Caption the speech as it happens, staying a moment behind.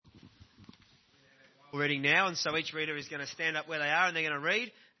reading now, and so each reader is going to stand up where they are and they're going to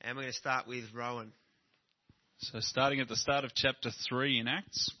read, and we're going to start with Rowan. So starting at the start of chapter 3 in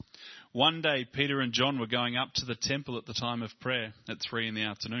Acts, one day Peter and John were going up to the temple at the time of prayer at 3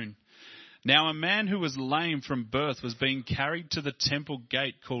 p.m. Now a man who was lame from birth was being carried to the temple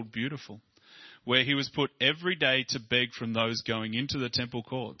gate called Beautiful, where he was put every day to beg from those going into the temple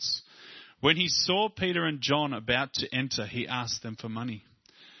courts. When he saw Peter and John about to enter, he asked them for money.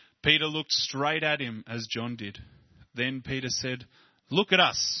 Peter looked straight at him as John did. Then Peter said, "Look at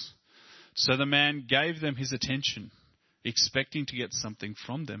us." So the man gave them his attention, expecting to get something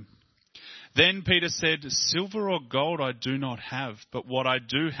from them. Then Peter said, "Silver or gold I do not have, but what I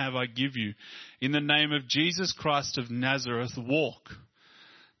do have I give you. In the name of Jesus Christ of Nazareth, walk."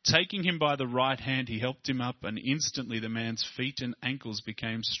 Taking him by the right hand, he helped him up, and instantly the man's feet and ankles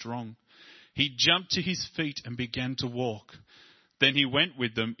became strong. He jumped to his feet and began to walk. Then he went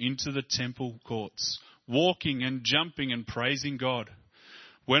with them into the temple courts, walking and jumping and praising God.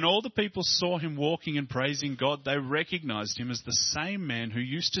 When all the people saw him walking and praising God, they recognized him as the same man who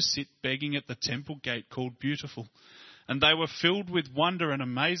used to sit begging at the temple gate called Beautiful, and they were filled with wonder and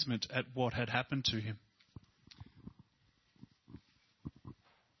amazement at what had happened to him.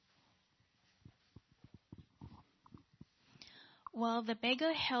 While the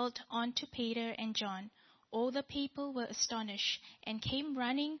beggar held on to Peter and John, all the people were astonished and came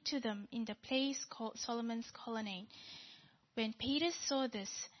running to them in the place called Solomon's Colonnade. When Peter saw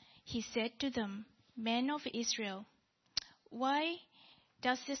this, he said to them, "Men of Israel, why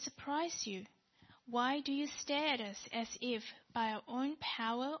does this surprise you? Why do you stare at us as if by our own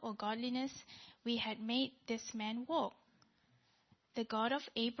power or godliness we had made this man walk? The God of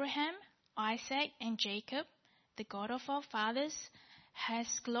Abraham, Isaac, and Jacob, the God of our fathers,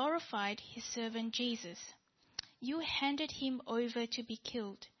 has glorified his servant Jesus. You handed him over to be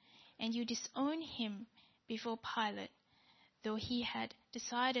killed, and you disowned him before Pilate, though he had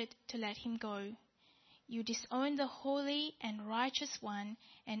decided to let him go. You disowned the holy and righteous one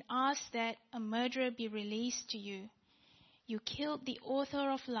and asked that a murderer be released to you. You killed the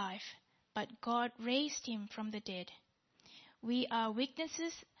author of life, but God raised him from the dead. We are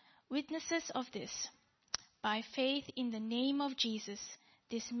witnesses of this. By faith in the name of Jesus,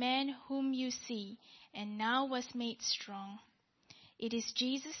 this man whom you see and now was made strong. It is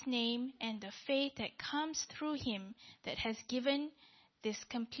Jesus' name and the faith that comes through him that has given this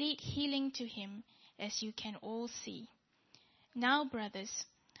complete healing to him, as you can all see. Now, brothers,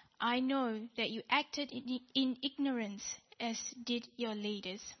 I know that you acted in ignorance, as did your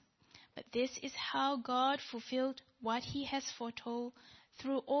leaders. But this is how God fulfilled what he has foretold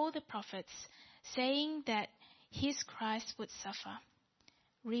through all the prophets, saying that his Christ would suffer.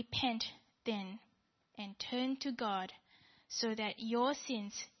 Repent, then, and turn to God, so that your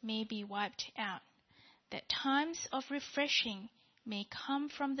sins may be wiped out, that times of refreshing may come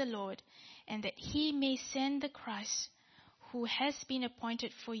from the Lord, and that he may send the Christ who has been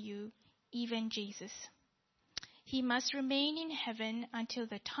appointed for you, even Jesus. He must remain in heaven until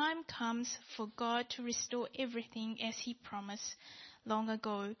the time comes for God to restore everything as he promised long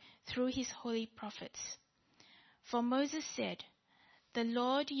ago through his holy prophets. For Moses said, "The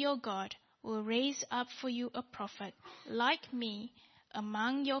Lord your God will raise up for you a prophet like me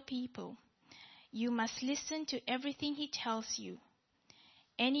among your people. You must listen to everything he tells you.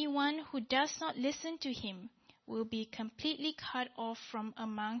 Anyone who does not listen to him will be completely cut off from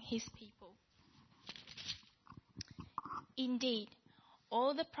among his people." Indeed,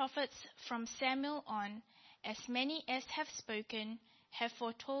 all the prophets from Samuel on, as many as have spoken, have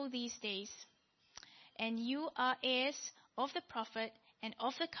foretold these days. And you are heirs of the prophet and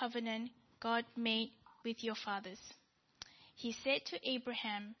of the covenant God made with your fathers. He said to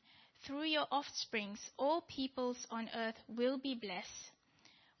Abraham, "Through your offspring, all peoples on earth will be blessed."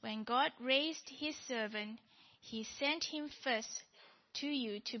 When God raised his servant, he sent him first to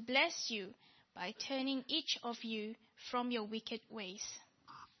you to bless you by turning each of you from your wicked ways.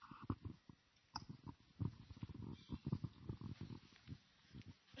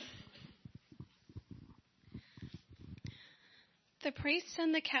 The priest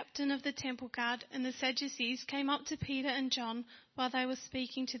and the captain of the temple guard and the Sadducees came up to Peter and John while they were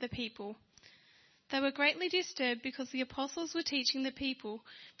speaking to the people. They were greatly disturbed because the apostles were teaching the people,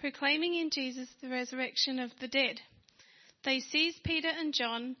 proclaiming in Jesus the resurrection of the dead. They seized Peter and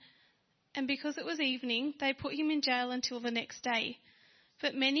John, and because it was evening, they put him in jail until the next day.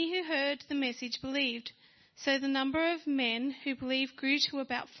 But many who heard the message believed, so the number of men who believed grew to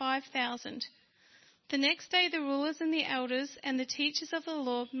about 5,000. The next day the rulers and the elders and the teachers of the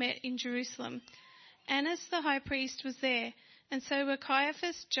law met in Jerusalem. Annas the high priest was there, and so were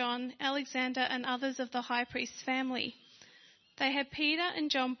Caiaphas, John, Alexander, and others of the high priest's family. They had Peter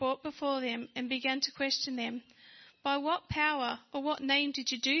and John brought before them and began to question them. "By what power or what name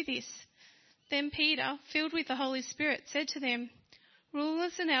did you do this?" Then Peter, filled with the Holy Spirit, said to them,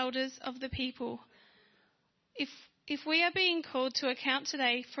 "Rulers and elders of the people, if we are being called to account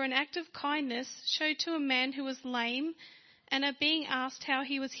today for an act of kindness showed to a man who was lame and are being asked how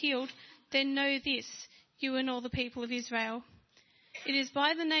he was healed, then know this, you and all the people of Israel. It is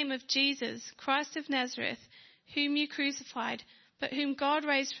by the name of Jesus, Christ of Nazareth, whom you crucified, but whom God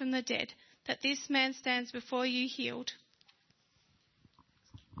raised from the dead, that this man stands before you healed."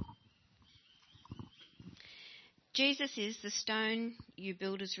 Jesus is the stone you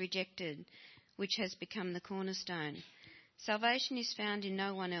builders rejected, which has become the cornerstone. Salvation is found in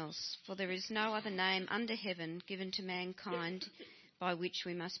no one else, for there is no other name under heaven given to mankind by which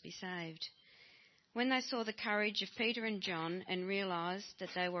we must be saved. When they saw the courage of Peter and John and realised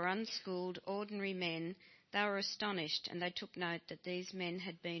that they were unschooled, ordinary men, they were astonished, and they took note that these men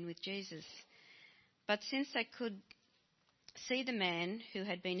had been with Jesus. But since they could see the man who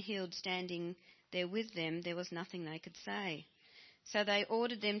had been healed standing there with them, there was nothing they could say. So they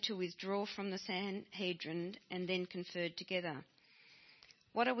ordered them to withdraw from the Sanhedrin and then conferred together.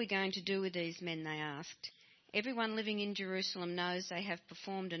 "What are we going to do with these men?" they asked. "Everyone living in Jerusalem knows they have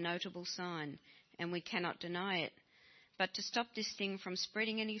performed a notable sign, and we cannot deny it. But to stop this thing from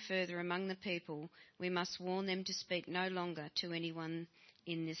spreading any further among the people, we must warn them to speak no longer to anyone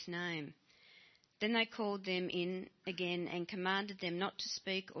in this name." Then they called them in again and commanded them not to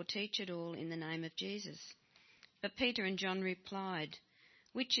speak or teach at all in the name of Jesus. But Peter and John replied,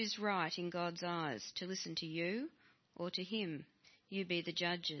 "Which is right in God's eyes, to listen to you or to him? You be the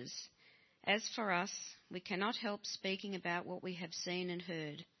judges. As for us, we cannot help speaking about what we have seen and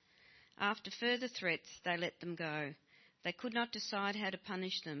heard." After further threats, they let them go. They could not decide how to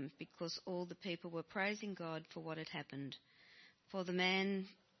punish them because all the people were praising God for what had happened. For the man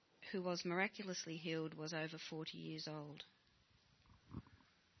who was miraculously healed was over 40 years old.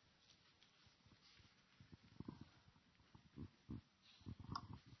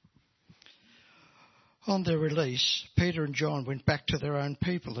 On their release, Peter and John went back to their own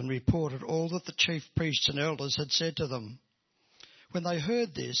people and reported all that the chief priests and elders had said to them. When they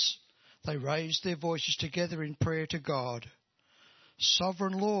heard this, they raised their voices together in prayer to God.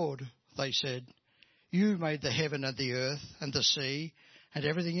 "Sovereign Lord," they said, "you made the heaven and the earth and the sea and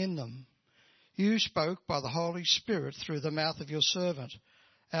everything in them. You spoke by the Holy Spirit through the mouth of your servant,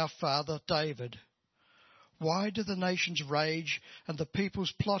 our father David. Why do the nations rage and the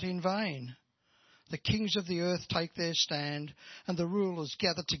peoples plot in vain? The kings of the earth take their stand, and the rulers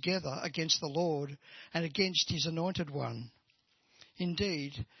gather together against the Lord and against his anointed one.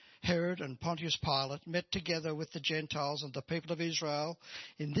 Indeed, Herod and Pontius Pilate met together with the Gentiles and the people of Israel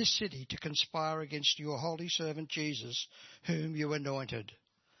in this city to conspire against your holy servant Jesus, whom you anointed.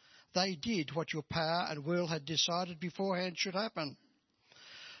 They did what your power and will had decided beforehand should happen.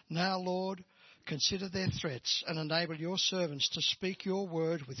 Now, Lord, consider their threats and enable your servants to speak your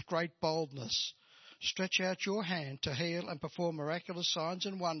word with great boldness. Stretch out your hand to heal and perform miraculous signs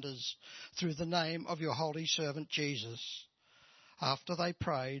and wonders through the name of your holy servant Jesus." After they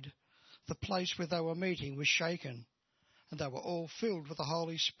prayed, the place where they were meeting was shaken, and they were all filled with the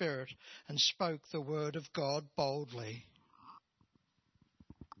Holy Spirit and spoke the word of God boldly.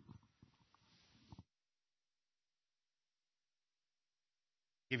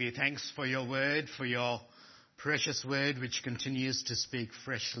 Give you thanks for your word, for your precious word which continues to speak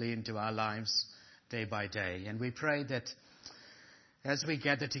freshly into our lives day by day. And we pray that as we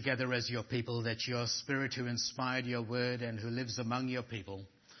gather together as your people, that your Spirit who inspired your word and who lives among your people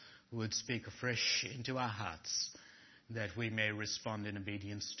would speak afresh into our hearts, that we may respond in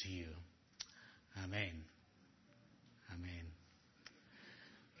obedience to you. Amen. Amen.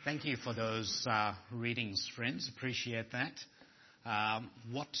 Thank you for those readings, friends. Appreciate that.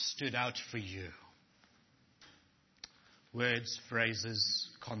 What stood out for you? Words, phrases,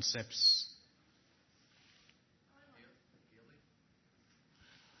 concepts.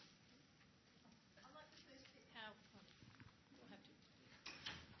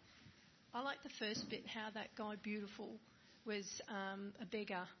 I like the first bit, how that guy Beautiful was a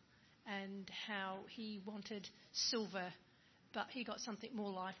beggar and how he wanted silver, but he got something more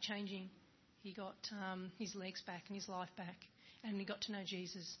life-changing. He got his legs back and his life back, and he got to know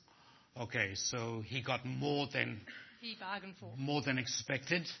Jesus. Okay, so he got more than... He bargained for. More than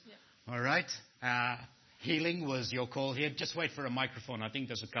expected. Yep. All right. Healing was your call here. Just wait for a microphone. I think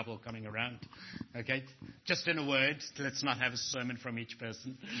there's a couple coming around. Okay. Just in a word. Let's not have a sermon from each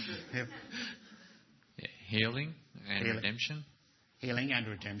person. Yeah, Healing and Healing. redemption. Healing and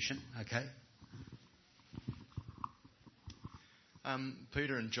redemption. Okay.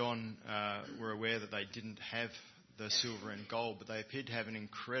 Peter and John were aware that they didn't have the silver and gold, but they appeared to have an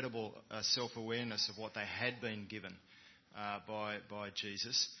incredible self-awareness of what they had been given by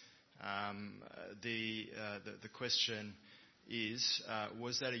Jesus. The question is,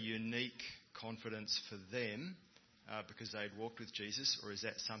 was that a unique confidence for them because they'd walked with Jesus, or is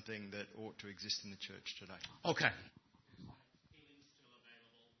that something that ought to exist in the church today? Okay.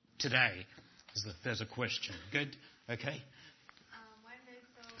 Today, there's a question. Good. Okay.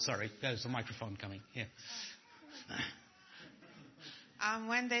 Sorry, there's a microphone coming. Yeah.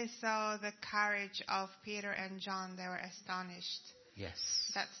 When they saw the courage of Peter and John, they were astonished. Yes.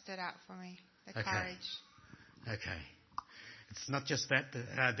 That stood out for me, the Okay. courage. Okay. It's not just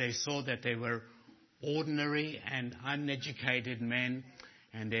that. They saw that they were ordinary and uneducated men,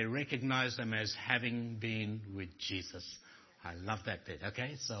 and they recognized them as having been with Jesus. I love that bit.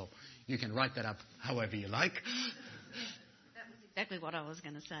 Okay, so you can write that up however you like. That was exactly what I was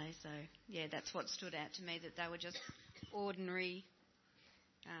going to say. So, yeah, that's what stood out to me, that they were just ordinary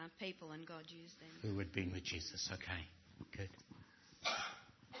people and God used them. Who had been with Jesus. Okay, good.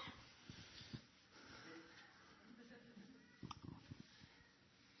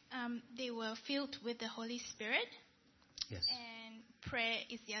 They were filled with the Holy Spirit. Yes. And prayer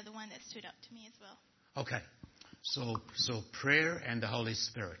is the other one that stood out to me as well. Okay. So prayer and the Holy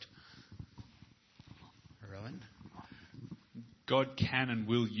Spirit. Rowan? God can and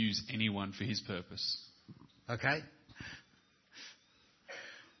will use anyone for his purpose. Okay.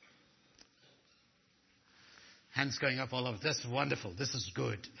 Hands going up all over. This is wonderful. This is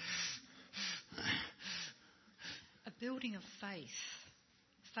good. A building of faith.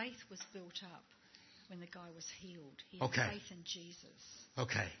 Faith was built up when the guy was healed. He had Okay. faith in Jesus.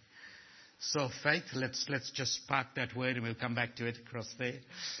 Okay. So faith, let's just park that word and we'll come back to it across there.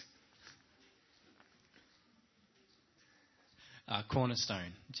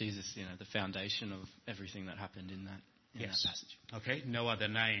 Cornerstone, Jesus, the foundation of everything that happened in that Yes. passage. Okay, no other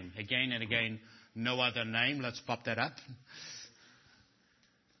name. Again and again, no other name. Let's pop that up.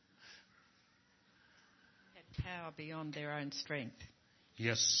 Had power beyond their own strength.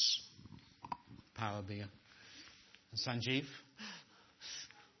 Yes. Power beer. Sanjeev?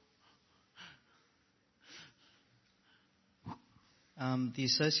 The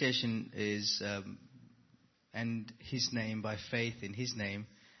association is, and his name, by faith in his name,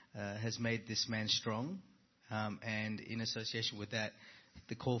 has made this man strong. And in association with that,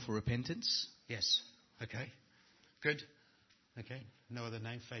 the call for repentance. Yes. Okay. Good. Okay. No other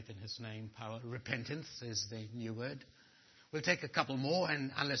name. Faith in his name. Power. Repentance is the new word. We'll take a couple more,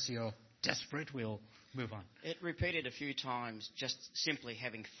 and unless you're desperate, we'll move on. It repeated a few times, just simply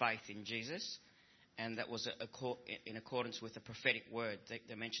having faith in Jesus, and that was in accordance with the prophetic word.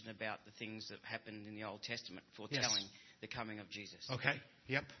 They mentioned about the things that happened in the Old Testament, foretelling the coming of Jesus. Okay.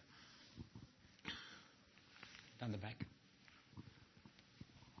 Yep. Down the back.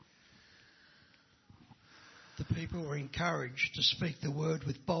 The people were encouraged to speak the word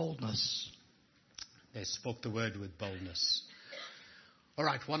with boldness. They spoke the word with boldness. All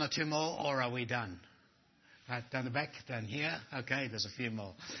right, one or two more, or are we done? Right, down the back, down here. Okay, there's a few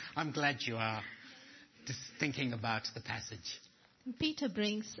more. I'm glad you are just thinking about the passage. Peter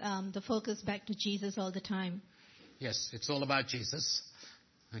brings the focus back to Jesus all the time. Yes, it's all about Jesus.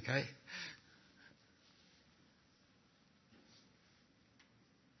 Okay.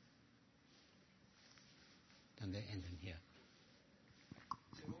 And then here.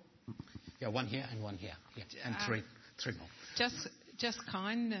 Yeah, one here and one here. Yeah, and three more. Just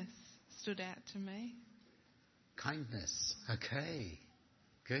kindness stood out to me. Kindness. Okay.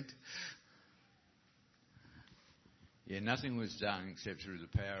 Good. Yeah, nothing was done except through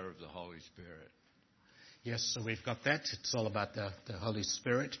the power of the Holy Spirit. Yes, so we've got that. It's all about the Holy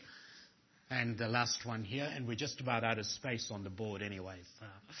Spirit. And the last one here, and we're just about out of space on the board anyway.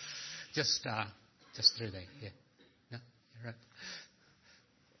 Just through there. Yeah. No, you're right.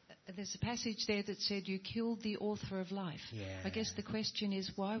 There's a passage there that said you killed the author of life. Yeah. I guess the question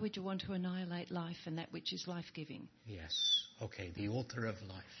is, why would you want to annihilate life and that which is life-giving? Yes. Okay, the author of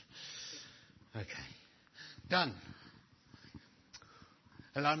life. Okay. Done.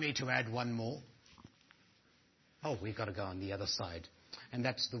 Allow me to add one more. Oh, we've got to go on the other side. And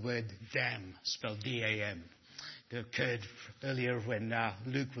that's the word damn, spelled D-A-M. It occurred earlier when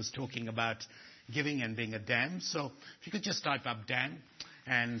Luke was talking about giving and being a dam. So if you could just type up dam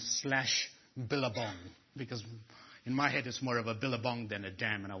and / billabong, because in my head it's more of a billabong than a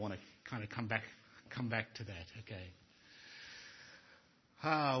dam, and I want to kind of come back to that. Okay.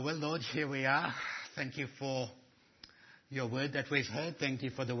 Well, Lord, here we are. Thank you for your word that we've heard. Thank you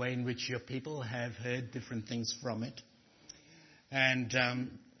for the way in which your people have heard different things from it. And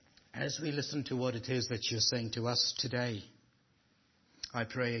as we listen to what it is that you're saying to us today, I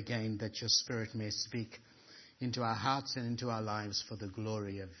pray again that your Spirit may speak into our hearts and into our lives for the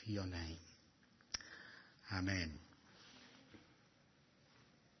glory of your name. Amen.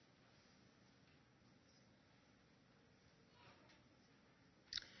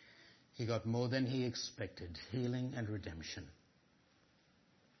 He got more than he expected, healing and redemption.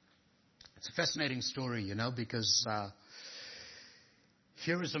 It's a fascinating story, because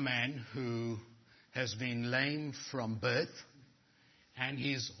here is a man who has been lame from birth, and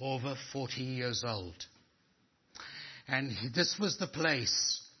he's over 40 years old. And this was the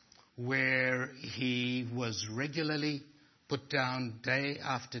place where he was regularly put down day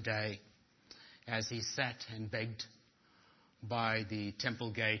after day as he sat and begged by the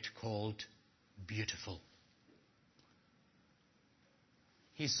temple gate called Beautiful.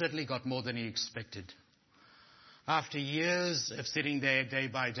 He certainly got more than he expected. After years of sitting there day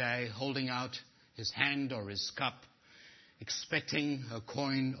by day, holding out his hand or his cup, expecting a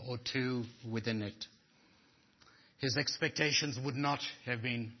coin or two within it, his expectations would not have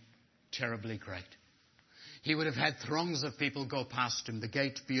been terribly great. He would have had throngs of people go past him. The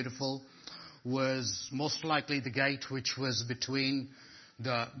gate Beautiful was most likely the gate which was between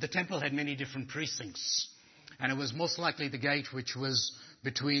the temple had many different precincts, and it was most likely the gate which was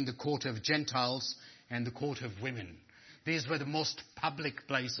between the court of Gentiles and the court of women. These were the most public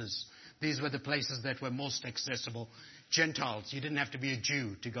places. These were the places that were most accessible. Gentiles, you didn't have to be a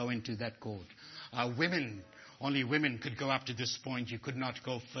Jew to go into that court. Women, only women could go up to this point. You could not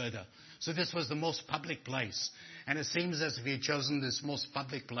go further. So this was the most public place. And it seems as if he had chosen this most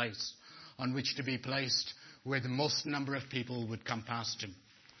public place on which to be placed, where the most number of people would come past him.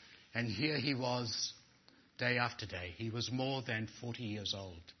 And here he was, day after day. He was more than 40 years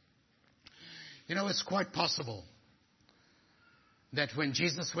old. It's quite possible that when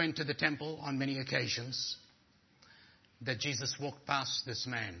Jesus went to the temple on many occasions, that Jesus walked past this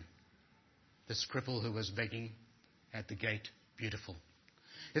man, this cripple who was begging at the gate Beautiful.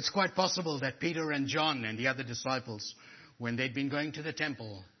 It's quite possible that Peter and John and the other disciples, when they'd been going to the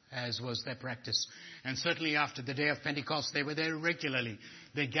temple, as was their practice, and certainly after the day of Pentecost, they were there regularly.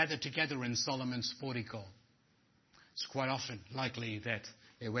 They gathered together in Solomon's portico. It's quite often likely that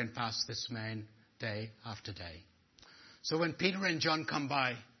they went past this man day after day. So when Peter and John come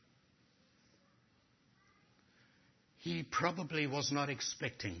by, he probably was not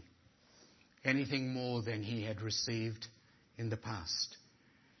expecting anything more than he had received in the past.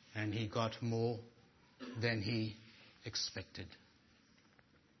 And he got more than he expected.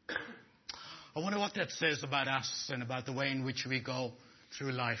 I wonder what that says about us and about the way in which we go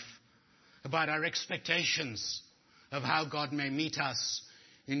through life, about our expectations of how God may meet us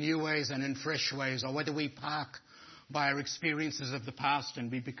in new ways and in fresh ways, or whether we park by our experiences of the past and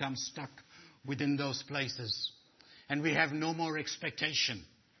we become stuck within those places. And we have no more expectation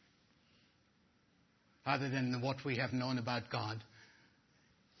other than what we have known about God.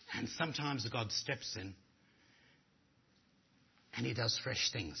 And sometimes God steps in and he does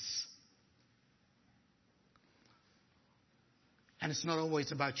fresh things. And it's not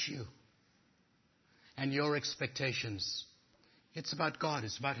always about you and your expectations. It's about God.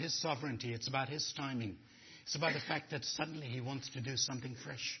 It's about his sovereignty. It's about his timing. It's about the fact that suddenly he wants to do something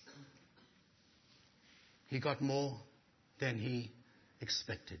fresh. He got more than he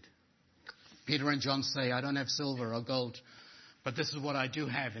expected. Peter and John say, I don't have silver or gold, but this is what I do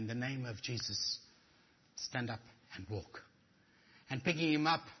have. In the name of Jesus, stand up and walk. And picking him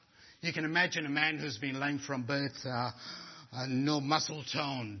up, you can imagine a man who's been lame from birth, no muscle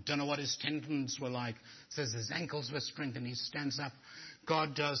tone, don't know what his tendons were like, says his ankles were strengthened, he stands up.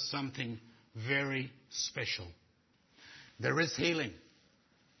 God does something very special. There is healing.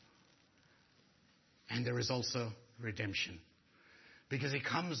 And there is also redemption. Because he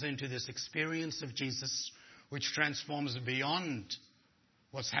comes into this experience of Jesus, which transforms beyond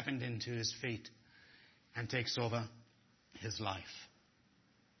what's happened into his feet and takes over his life.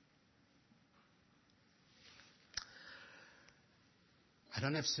 I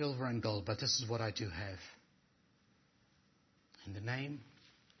don't have silver and gold, but this is what I do have. In the name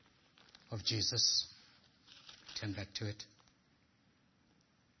of Jesus, turn back to it.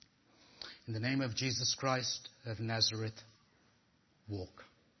 In the name of Jesus Christ of Nazareth, walk.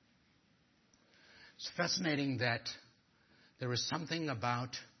 It's fascinating that there is something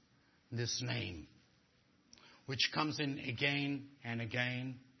about this name which comes in again and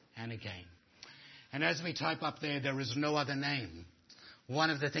again and again. And as we type up there is no other name One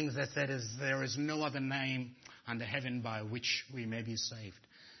of the things that said is, there is no other name under heaven by which we may be saved.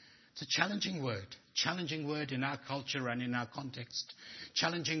 It's a challenging word in our culture and in our context.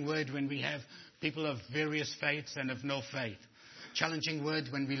 Challenging word when we have people of various faiths and of no faith. Challenging word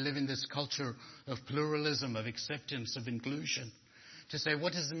when we live in this culture of pluralism, of acceptance, of inclusion. To say,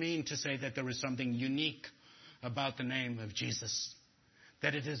 what does it mean to say that there is something unique about the name of Jesus?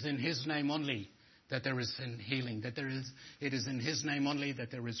 That it is in His name only that there is healing. That it is in His name only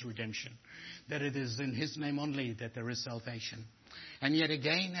that there is redemption. That it is in His name only that there is salvation. And yet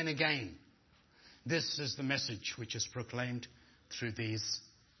again and again, this is the message which is proclaimed through these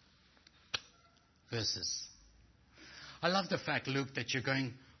verses. I love the fact, Luke, that you're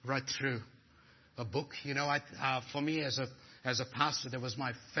going right through a book. You know, for me as a pastor, that was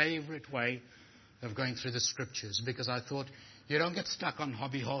my favorite way of going through the scriptures, because I thought, you don't get stuck on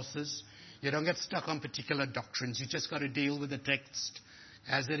hobby horses. You don't get stuck on particular doctrines. You just got to deal with the text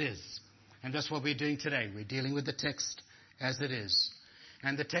as it is. And that's what we're doing today. We're dealing with the text as it is.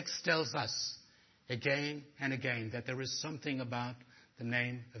 And the text tells us again and again that there is something about the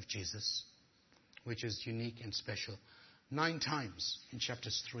name of Jesus which is unique and special. 9 times in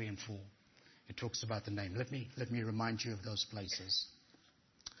chapters 3 and 4 it talks about the name. Let me remind you of those places.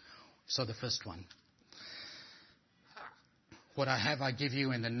 So the first one. What I have I give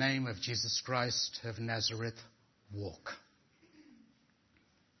you in the name of Jesus Christ of Nazareth, walk.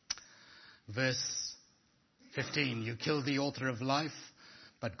 Verse 15, you killed the author of life,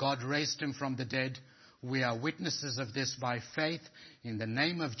 but God raised him from the dead. We are witnesses of this by faith in the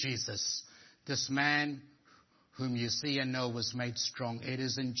name of Jesus. This man whom you see and know was made strong. It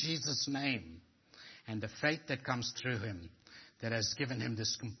is in Jesus' name and the faith that comes through him that has given him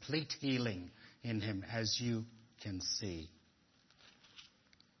this complete healing in him, as you can see.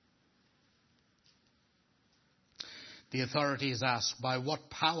 The authorities asked, by what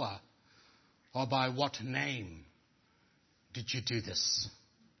power or by what name did you do this?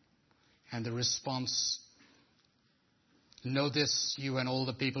 And the response, know this, you and all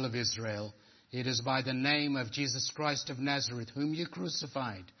the people of Israel. It is by the name of Jesus Christ of Nazareth, whom you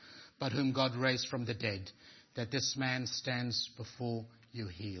crucified, but whom God raised from the dead, that this man stands before you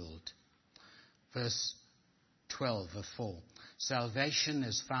healed. Verse 12 of 4. Salvation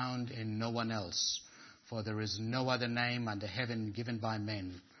is found in no one else, for there is no other name under heaven given by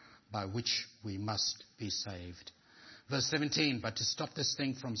men by which we must be saved. Verse 17, but to stop this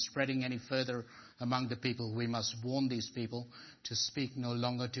thing from spreading any further among the people, we must warn these people to speak no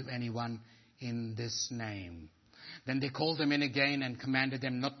longer to anyone in this name. Then they called them in again and commanded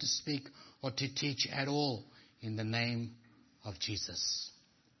them not to speak or to teach at all in the name of Jesus.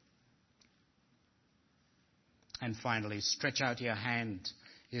 And finally, stretch out your hand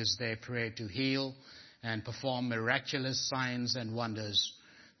is their prayer, to heal and perform miraculous signs and wonders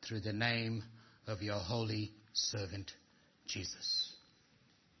through the name of your holy servant, Jesus.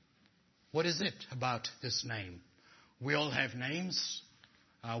 What is it about this name? We all have names.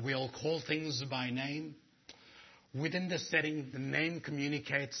 We all call things by name. Within the setting, the name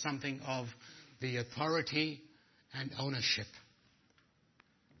communicates something of the authority and ownership.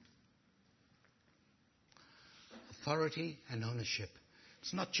 Authority and ownership.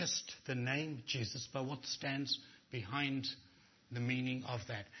 It's not just the name Jesus, but what stands behind the meaning of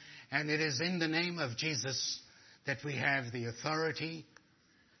that. And it is in the name of Jesus that we have the authority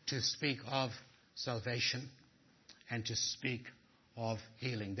to speak of salvation and to speak of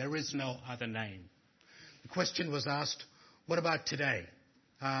healing. There is no other name. The question was asked, what about today?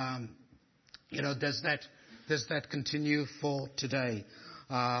 Does that continue for today?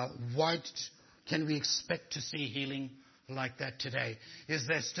 Why can we expect to see healing like that today? Is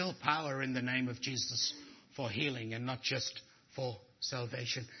there still power in the name of Jesus for healing and not just for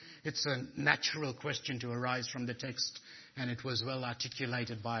salvation? It's a natural question to arise from the text, and it was well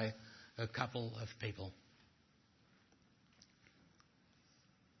articulated by a couple of people.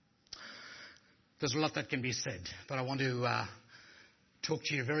 There's a lot that can be said, but I want to talk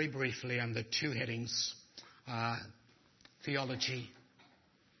to you very briefly on the 2 headings, theology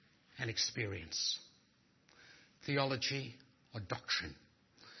and experience. Theology or doctrine.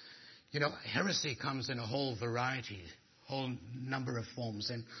 Heresy comes in a whole number of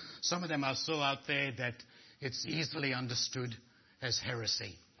forms, and some of them are so out there that it's easily understood as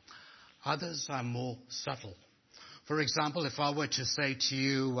heresy. Others are more subtle. For example, if I were to say to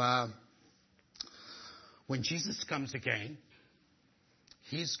you, when Jesus comes again,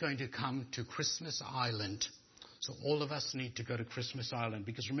 he's going to come to Christmas Island. So all of us need to go to Christmas Island,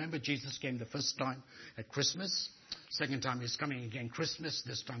 because remember, Jesus came the first time at Christmas. Second time he's coming again Christmas,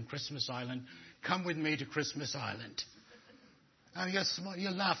 this time Christmas Island. Come with me to Christmas Island.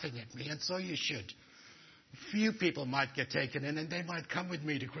 You're laughing at me, and so you should. Few people might get taken in, and they might come with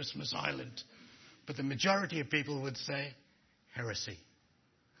me to Christmas Island. But the majority of people would say, heresy.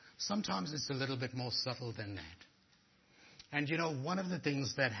 Sometimes it's a little bit more subtle than that. And you know, one of the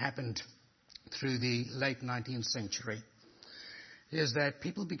things that happened through the late 19th century is that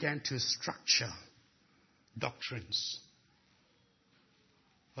people began to structure doctrines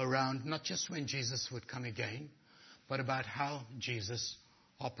around not just when Jesus would come again, but about how Jesus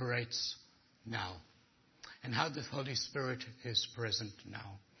operates now and how the Holy Spirit is present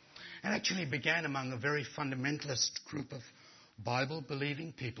now. And actually began among a very fundamentalist group of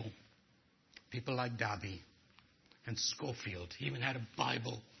Bible-believing people, people like Darby and Scofield. He even had a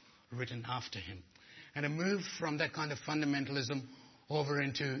Bible written after him. And a move from that kind of fundamentalism over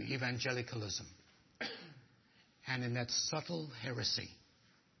into evangelicalism. And in that subtle heresy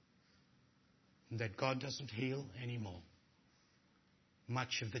that God doesn't heal anymore,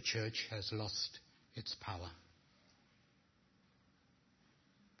 much of the church has lost its power.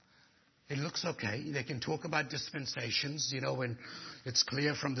 It looks okay. They can talk about dispensations, when it's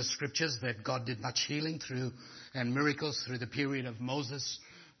clear from the scriptures that God did much healing through and miracles through the period of Moses,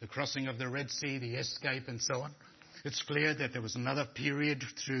 the crossing of the Red Sea, the escape, and so on. It's clear that there was another period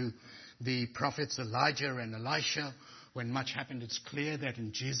through the prophets Elijah and Elisha when much happened. It's clear that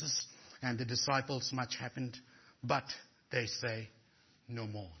in Jesus and the disciples much happened. But they say, no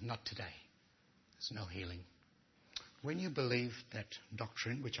more, not today. There's no healing. When you believe that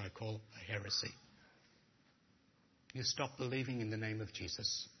doctrine, which I call a heresy, you stop believing in the name of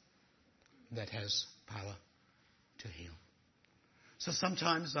Jesus that has power to heal. So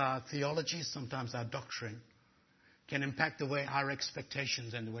sometimes our theology, sometimes our doctrine can impact the way our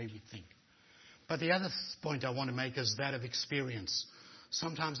expectations and the way we think. But the other point I want to make is that of experience.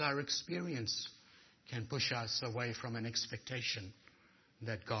 Sometimes our experience can push us away from an expectation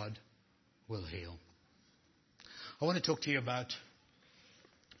that God will heal. I want to talk to you about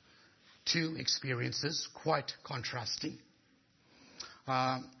two experiences, quite contrasting.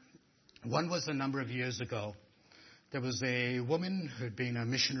 One was a number of years ago. There was a woman who'd been a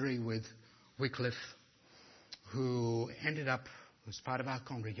missionary with Wycliffe who ended up, was part of our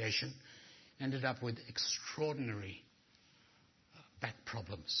congregation, ended up with extraordinary back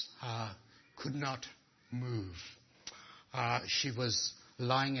problems, could not move. She was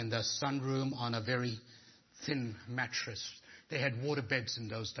lying in the sunroom on a very thin mattress. They had water beds in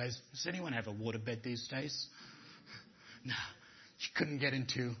those days. Does anyone have a water bed these days? No. She couldn't get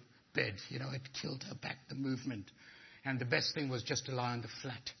into bed. It killed her back, the movement. And the best thing was just to lie on the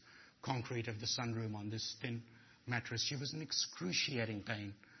flat concrete of the sunroom on this thin mattress. She was in excruciating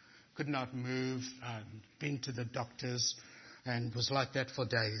pain. Could not move, been to the doctors, and was like that for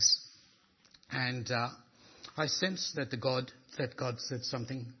days. And I sensed that God said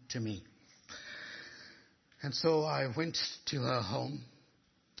something to me. And so I went to her home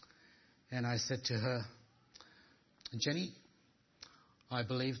and I said to her, Jenny, I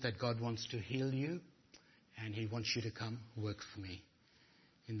believe that God wants to heal you and he wants you to come work for me.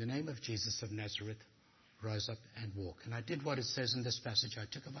 In the name of Jesus of Nazareth, rise up and walk. And I did what it says in this passage. I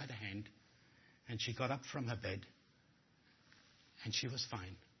took her by the hand and she got up from her bed and she was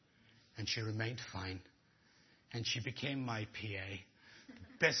fine. And she remained fine. And she became my PA.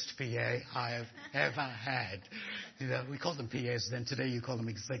 Best PA I have ever had. We called them PAs then. Today you call them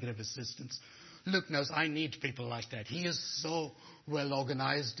executive assistants. Luke knows I need people like that. He is so well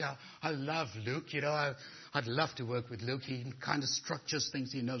organized. I love Luke. I'd love to work with Luke. He kind of structures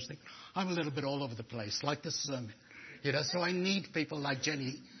things. He knows things. I'm a little bit all over the place, like this sermon. So I need people like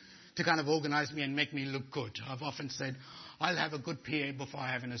Jenny to kind of organize me and make me look good. I've often said I'll have a good PA before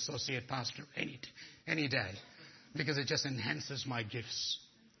I have an associate pastor any day, because it just enhances my gifts.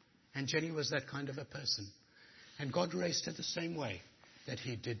 And Jenny was that kind of a person. And God raised her the same way that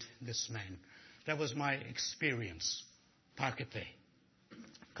he did this man. That was my experience. Parkete.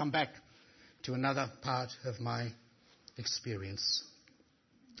 Come back to another part of my experience.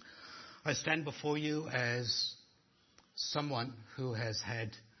 I stand before you as someone who has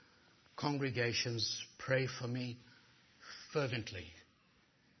had congregations pray for me fervently.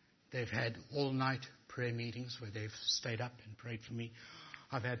 They've had all-night prayer meetings where they've stayed up and prayed for me.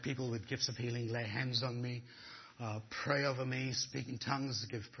 I've had people with gifts of healing lay hands on me, pray over me, speak in tongues,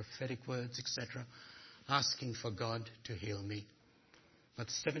 give prophetic words, etc., asking for God to heal me. But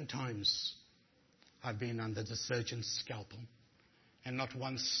 7 times I've been under the surgeon's scalpel, and not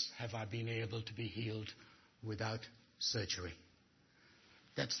once have I been able to be healed without surgery.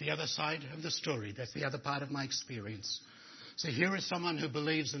 That's the other side of the story. That's the other part of my experience. So here is someone who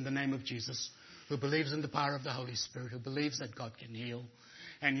believes in the name of Jesus, who believes in the power of the Holy Spirit, who believes that God can heal.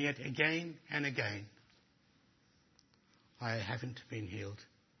 And yet again and again, I haven't been healed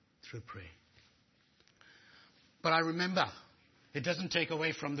through prayer. But I remember, it doesn't take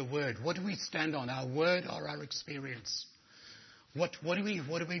away from the word. What do we stand on, our word or our experience? What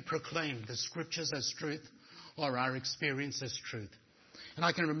do we proclaim, the scriptures as truth or our experience as truth? And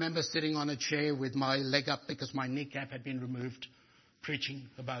I can remember sitting on a chair with my leg up because my kneecap had been removed, preaching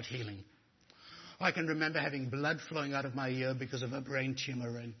about healing. I can remember having blood flowing out of my ear because of a brain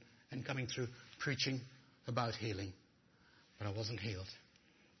tumor and coming through, preaching about healing. But I wasn't healed.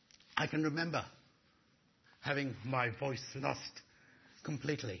 I can remember having my voice lost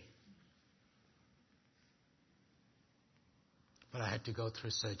completely. But I had to go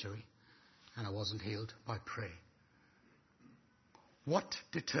through surgery, and I wasn't healed by prayer. What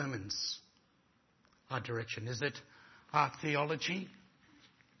determines our direction? Is it our theology?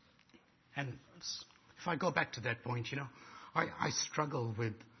 And if I go back to that point, I struggle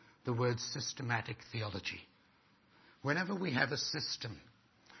with the word systematic theology. Whenever we have a system,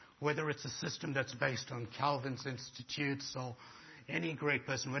 whether it's a system that's based on Calvin's Institutes or any great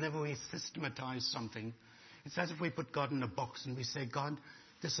person, whenever we systematize something, it's as if we put God in a box and we say, God,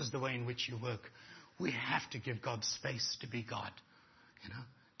 this is the way in which you work. We have to give God space to be God,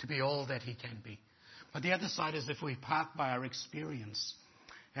 to be all that he can be. But the other side is if we park by our experience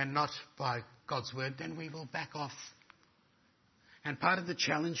and not by God's word, then we will back off. And part of the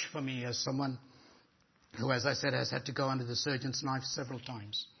challenge for me as someone who, as I said, has had to go under the surgeon's knife several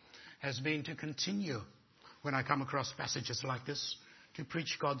times, has been to continue, when I come across passages like this, to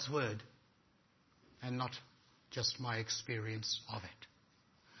preach God's word and not just my experience of it.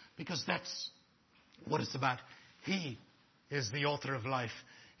 Because that's what it's about. He is the author of life.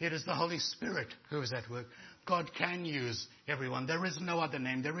 It is the Holy Spirit who is at work. God can use everyone. There is no other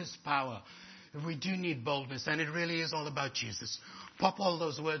name. There is power. We do need boldness, and it really is all about Jesus. Pop all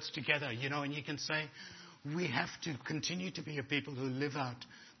those words together, and you can say, we have to continue to be a people who live out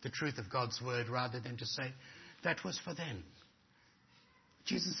the truth of God's word rather than to say, that was for them.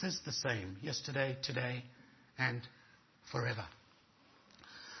 Jesus is the same yesterday, today, and forever.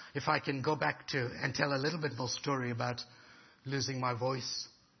 If I can go back to and tell a little bit more story about losing my voice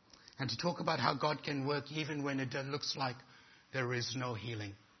and to talk about how God can work even when it looks like there is no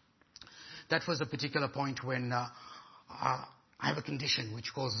healing. That was a particular point when I have a condition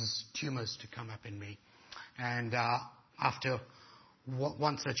which causes tumors to come up in me. And after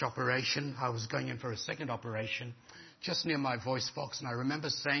one such operation, I was going in for a second operation just near my voice box. And I remember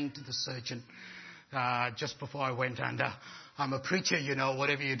saying to the surgeon just before I went under, I'm a preacher,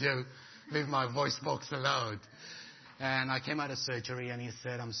 whatever you do, leave my voice box alone. And I came out of surgery and he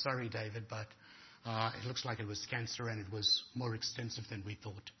said, I'm sorry, David, but it looks like it was cancer and it was more extensive than we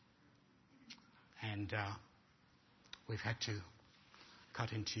thought. And we've had to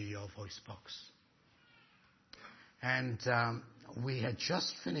cut into your voice box. And we had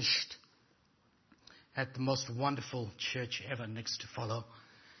just finished at the most wonderful church ever next to Follow.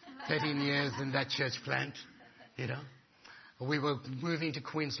 13 years in that church plant, We were moving to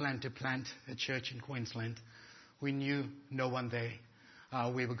Queensland to plant a church in Queensland. We knew no one there.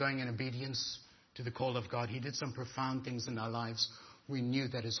 We were going in obedience to the call of God. He did some profound things in our lives. We knew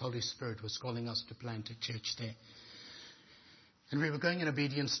that His Holy Spirit was calling us to plant a church there. And we were going in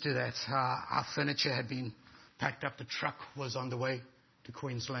obedience to that. Our furniture had been packed up. The truck was on the way to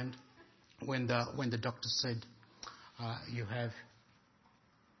Queensland when the doctor said, you have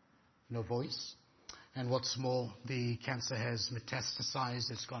no voice. And what's more, the cancer has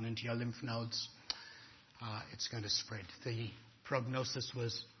metastasized. It's gone into your lymph nodes. It's going to spread. The prognosis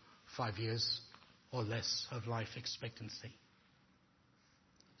was 5 years or less of life expectancy.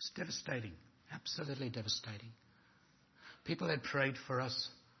 It's devastating, absolutely devastating. People had prayed for us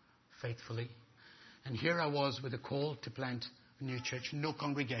faithfully. And here I was with a call to plant a new church. No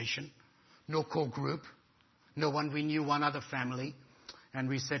congregation, no core group, no one. We knew one other family. And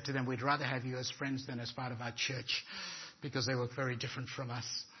we said to them, we'd rather have you as friends than as part of our church because they were very different from us.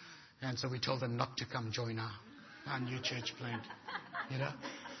 And so we told them not to come join our new church plant,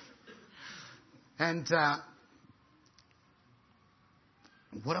 And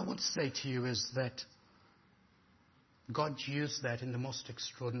what I want to say to you is that God used that in the most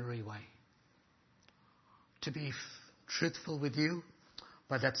extraordinary way. To be truthful with you,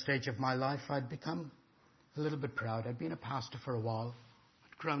 by that stage of my life, I'd become a little bit proud. I'd been a pastor for a while.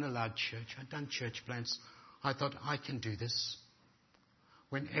 I'd grown a large church. I'd done church plants. I thought, I can do this.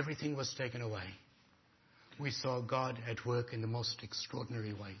 When everything was taken away, we saw God at work in the most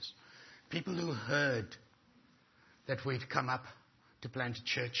extraordinary ways. People who heard that we'd come up to plant a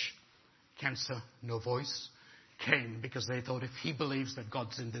church cancer, no voice, came because they thought if he believes that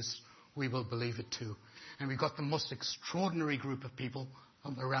God's in this, we will believe it too. And we got the most extraordinary group of people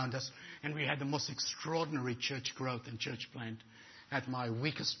around us, and we had the most extraordinary church growth and church plant at my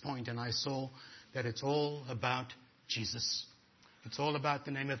weakest point, and I saw that it's all about Jesus. It's all about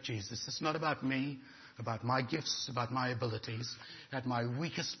the name of Jesus. It's not about me, about my gifts, about my abilities. At my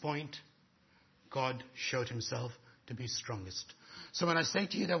weakest point, God showed himself to be strongest. So when I say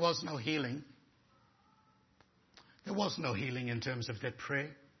to you there was no healing, there was no healing in terms of that prayer.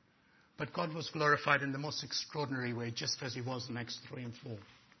 But God was glorified in the most extraordinary way, just as he was in Acts 3 and 4.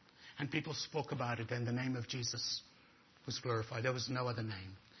 And people spoke about it, and the name of Jesus was glorified. There was no other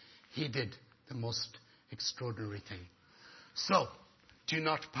name. He did the most extraordinary thing. So, do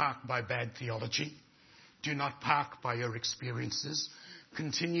not park by bad theology. Do not park by your experiences.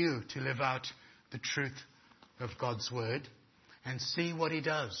 Continue to live out the truth of God's word and see what he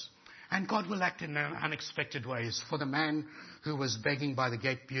does. And God will act in unexpected ways. For the man who was begging by the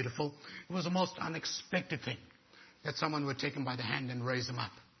gate beautiful, it was the most unexpected thing that someone would take him by the hand and raise him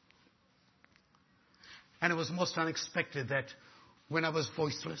up. And it was most unexpected that when I was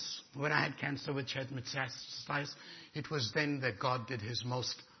voiceless, when I had cancer which had metastasized, it was then that God did his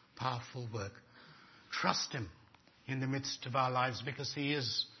most powerful work. Trust him in the midst of our lives because he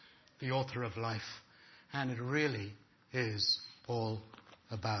is the author of life. And it really is all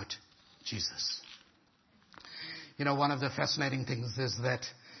about Jesus. You know, one of the fascinating things is that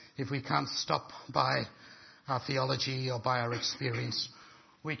if we can't stop by our theology or by our experience,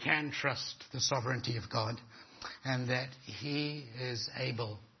 we can trust the sovereignty of God and that he is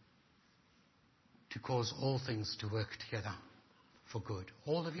able to cause all things to work together for good.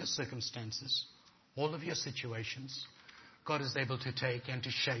 All of your circumstances, all of your situations, God is able to take and to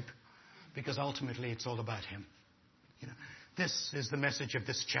shape because ultimately it's all about him. You know, this is the message of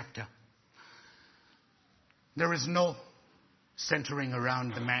this chapter. There is no centering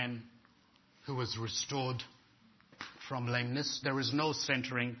around the man who was restored from lameness. There is no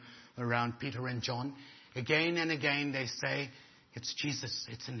centering around Peter and John. Again and again they say, it's Jesus.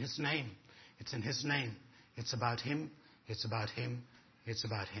 It's in his name. It's in his name. It's about him. It's about him. It's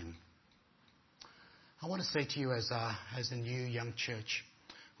about him. I want to say to you as a new young church,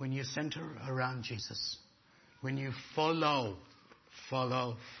 when you center around Jesus, when you follow.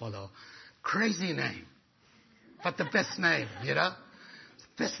 Crazy name. But the best name, you know?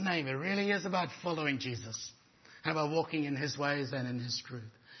 The best name. It really is about following Jesus and about walking in his ways and in his truth.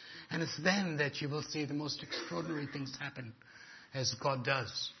 And it's then that you will see the most extraordinary things happen as God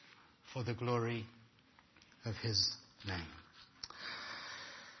does for the glory of his name.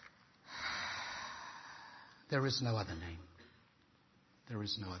 There is no other name. There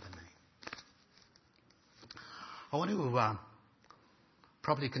is no other name. I want to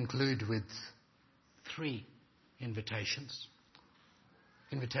probably conclude with 3 invitations.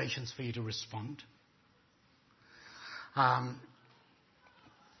 Invitations for you to respond. I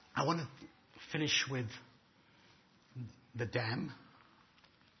want to finish with the dam,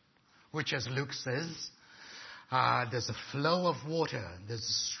 which, as Luke says, there's a flow of water, there's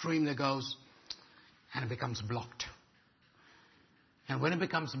a stream that goes, and it becomes blocked. And when it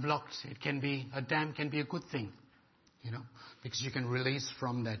becomes blocked, a dam can be a good thing, you know, because you can release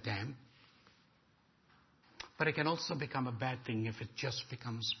from that dam. But it can also become a bad thing if it just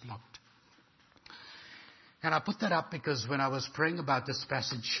becomes blocked. And I put that up because when I was praying about this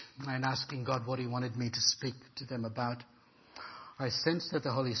passage and asking God what he wanted me to speak to them about, I sensed that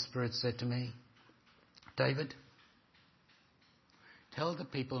the Holy Spirit said to me, David, tell the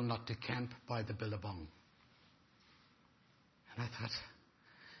people not to camp by the billabong. And I thought,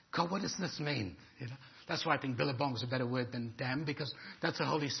 God, what does this mean? You know, that's why I think billabong is a better word than dam, because that's a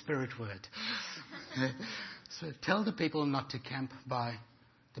Holy Spirit word. So tell the people not to camp by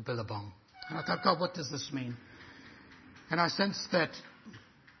the billabong. And I thought, God, what does this mean? And I sensed that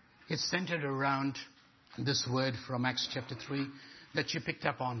it's centered around this word from Acts chapter 3 that you picked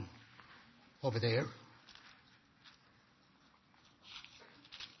up on over there.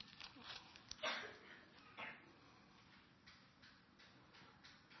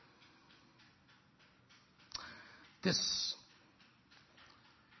 This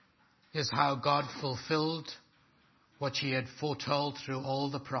is how God fulfilled what he had foretold through all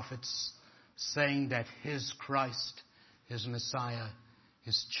the prophets, saying that his Christ, his Messiah,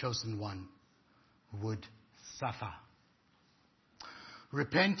 his chosen one, would suffer.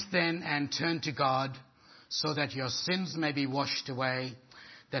 Repent then and turn to God so that your sins may be washed away,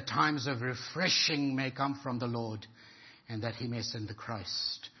 that times of refreshing may come from the Lord, and that he may send the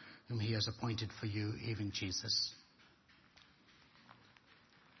Christ, whom he has appointed for you, even Jesus.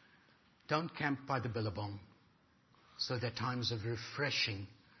 don't camp by the billabong, so that times of refreshing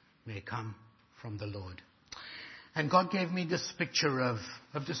may come from the Lord. And God gave me this picture of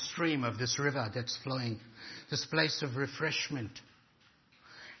the stream, of this river that's flowing, this place of refreshment.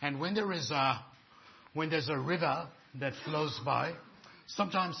 And when there's a river that flows by,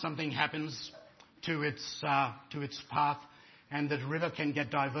 sometimes something happens to its path, and the river can get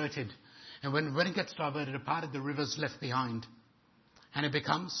diverted. And when it gets diverted, a part of the river is left behind, and it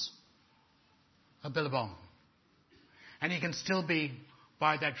becomes a billabong. And you can still be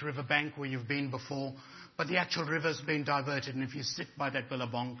by that river bank where you've been before, but the actual river's been diverted. And if you sit by that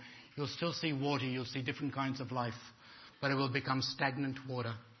billabong, you'll still see water, you'll see different kinds of life, but it will become stagnant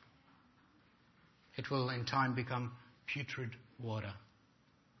water. It will in time become putrid water.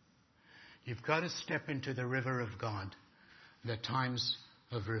 You've got to step into the river of God that times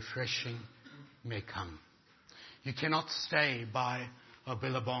of refreshing may come. You cannot stay by a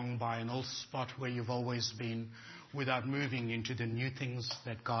billabong, by an old spot where you've always been, without moving into the new things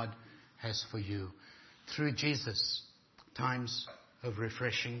that God has for you. Through Jesus, times of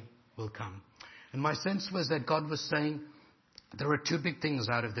refreshing will come. And my sense was that God was saying there are two big things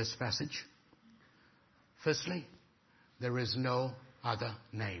out of this passage. Firstly, there is no other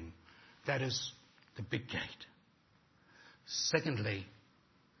name. That is the big gate. Secondly,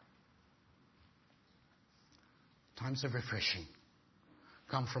 times of refreshing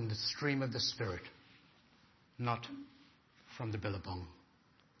come from the stream of the Spirit, not from the billabong.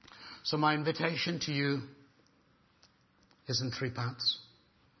 So my invitation to you is in 3 parts.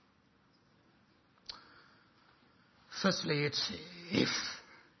 Firstly, it's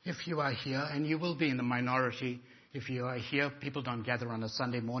if you are here, and you will be in the minority if you are here. People don't gather on a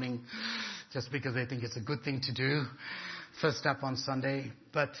Sunday morning just because they think it's a good thing to do, first up on Sunday.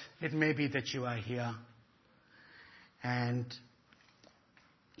 But it may be that you are here and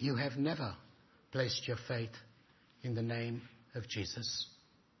you have never placed your faith in the name of Jesus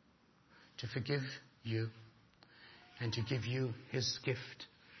to forgive you and to give you his gift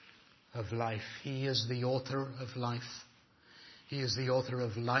of life. He is the author of life. He is the author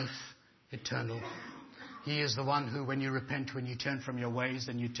of life eternal. He is the one who, when you repent, when you turn from your ways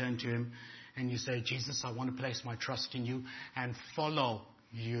and you turn to him and you say, Jesus, I want to place my trust in you and follow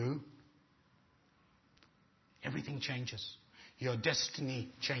you, everything changes. Your destiny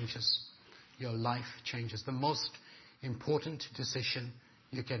changes. Your life changes. The most important decision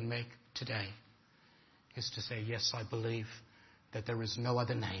you can make today is to say, yes, I believe that there is no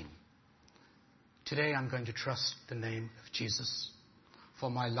other name. Today I'm going to trust the name of Jesus for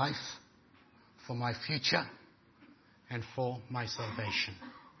my life, for my future, and for my salvation.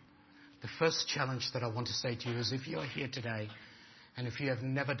 The first challenge that I want to say to you is if you are here today and if you have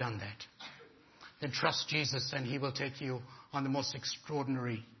never done that, then trust Jesus and he will take you on the most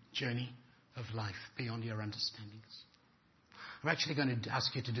extraordinary journey of life beyond your understandings. I'm actually going to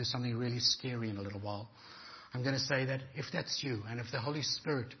ask you to do something really scary in a little while. I'm going to say that if that's you, and if the Holy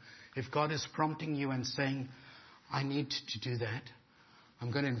Spirit, if God is prompting you and saying, I need to do that, I'm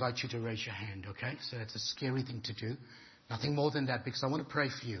going to invite you to raise your hand, okay? So that's a scary thing to do. Nothing more than that, because I want to pray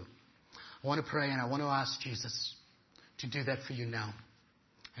for you. I want to pray and I want to ask Jesus to do that for you now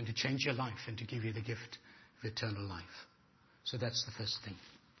and to change your life and to give you the gift of eternal life. So that's the first thing.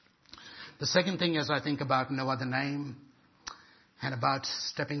 The second thing, as I think about no other name and about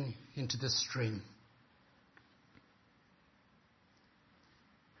stepping into this stream,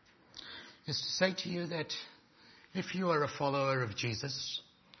 is to say to you that if you are a follower of Jesus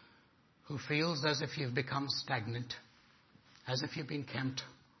who feels as if you've become stagnant, as if you've been camped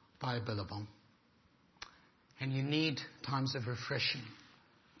by a billabong, and you need times of refreshing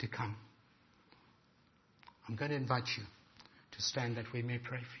to come, I'm going to invite you to stand that we may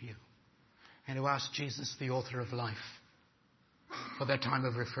pray for you and to ask Jesus, the author of life, for that time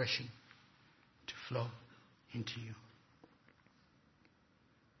of refreshing to flow into you.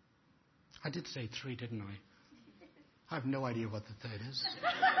 I did say 3, didn't I? I have no idea what the third is.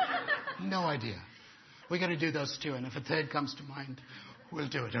 No idea. We're going to do those 2, and if a third comes to mind, we'll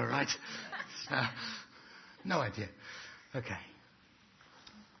do it, all right? So, no idea. Okay.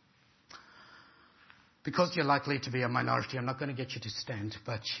 Because you're likely to be a minority, I'm not going to get you to stand,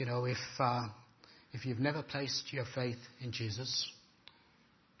 but, you know, if you've never placed your faith in Jesus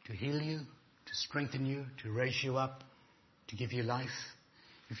to heal you, to strengthen you, to raise you up, to give you life,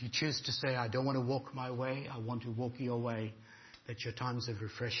 if you choose to say, I don't want to walk my way, I want to walk your way, that your times of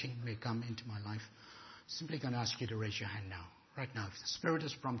refreshing may come into my life, I'm simply going to ask you to raise your hand now. Right now, if the Spirit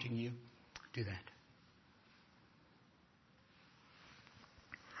is prompting you, do that.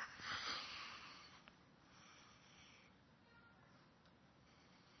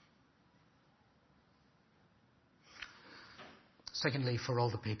 Secondly, for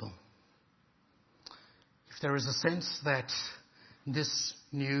all the people. If there is a sense that this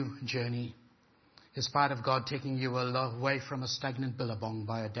new journey is part of God taking you away from a stagnant billabong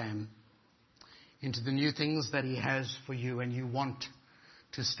by a dam into the new things that He has for you, and you want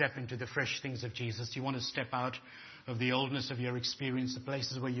to step into the fresh things of Jesus, you want to step out of the oldness of your experience, the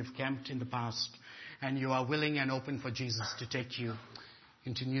places where you've camped in the past, and you are willing and open for Jesus to take you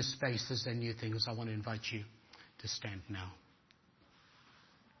into new spaces and new things, I want to invite you to stand now.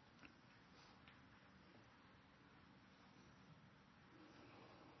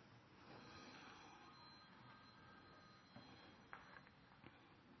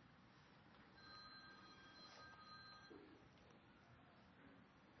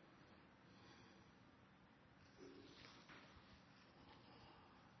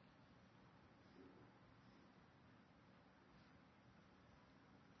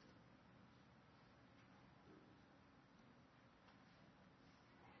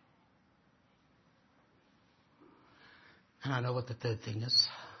 And I know what the third thing is.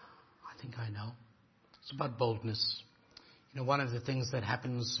 I think I know. It's about boldness. You know, one of the things that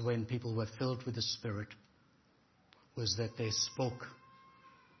happens when people were filled with the Spirit was that they spoke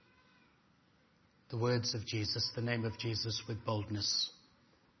the words of Jesus, the name of Jesus, with boldness.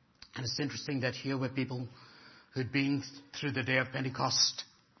 And it's interesting that here were people who'd been through the day of Pentecost.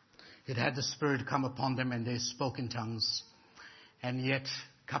 It had the Spirit come upon them and they spoke in tongues. And yet,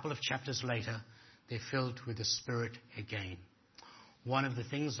 a couple of chapters later, they're filled with the Spirit again. One of the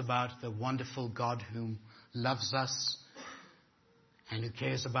things about the wonderful God who loves us and who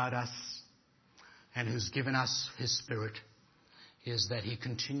cares about us and who's given us His Spirit is that He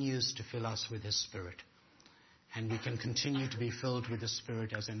continues to fill us with His Spirit. And we can continue to be filled with the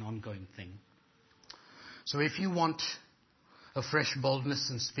Spirit as an ongoing thing. So if you want a fresh boldness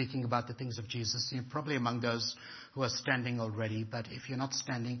in speaking about the things of Jesus, you're probably among those who are standing already. But if you're not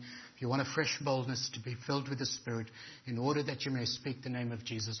standing, if you want a fresh boldness to be filled with the Spirit in order that you may speak the name of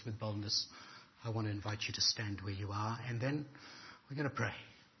Jesus with boldness, I want to invite you to stand where you are. And then we're going to pray.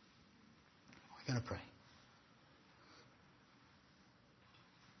 We're going to pray.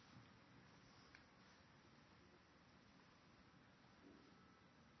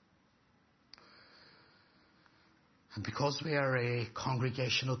 And because we are a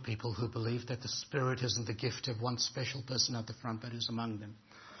congregational people who believe that the Spirit isn't the gift of one special person at the front, but is among them,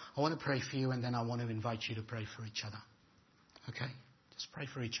 I want to pray for you, and then I want to invite you to pray for each other. Okay? Just pray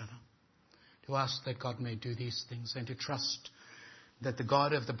for each other. To ask that God may do these things, and to trust that the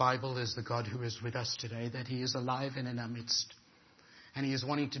God of the Bible is the God who is with us today, that He is alive and in our midst. And He is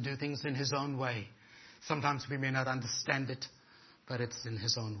wanting to do things in His own way. Sometimes we may not understand it, but it's in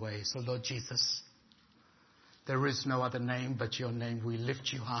His own way. So Lord Jesus, there is no other name but Your name. We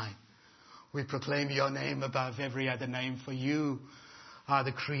lift You high. We proclaim Your name above every other name, for You are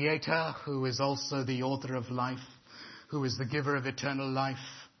the Creator, who is also the author of life, who is the giver of eternal life.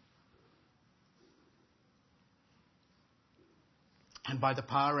 And by the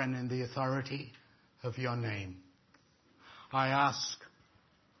power and in the authority of Your name, I ask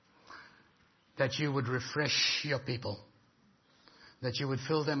that You would refresh Your people, that You would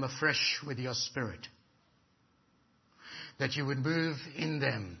fill them afresh with Your Spirit, that You would move in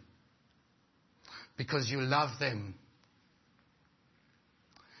them because You love them,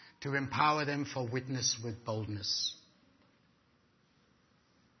 to empower them for witness with boldness.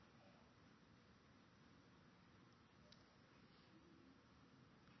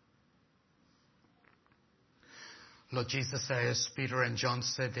 Lord Jesus, as Peter and John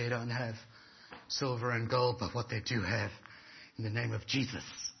said, they don't have silver and gold, but what they do have, in the name of Jesus,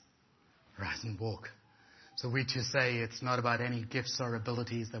 rise and walk. So we too say it's not about any gifts or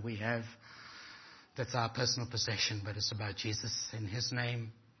abilities that we have. That's our personal possession, but it's about Jesus. In His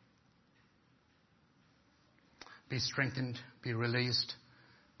name, be strengthened, be released,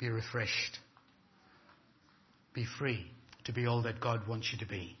 be refreshed. Be free to be all that God wants you to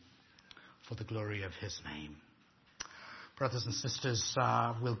be for the glory of His name. Brothers and sisters,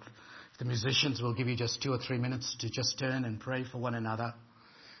 the musicians will give you just 2 or 3 minutes to just turn and pray for one another.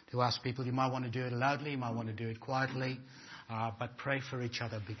 To ask people, you might want to do it loudly, you might want to do it quietly, but pray for each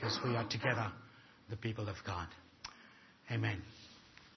other because we are together, the people of God. Amen.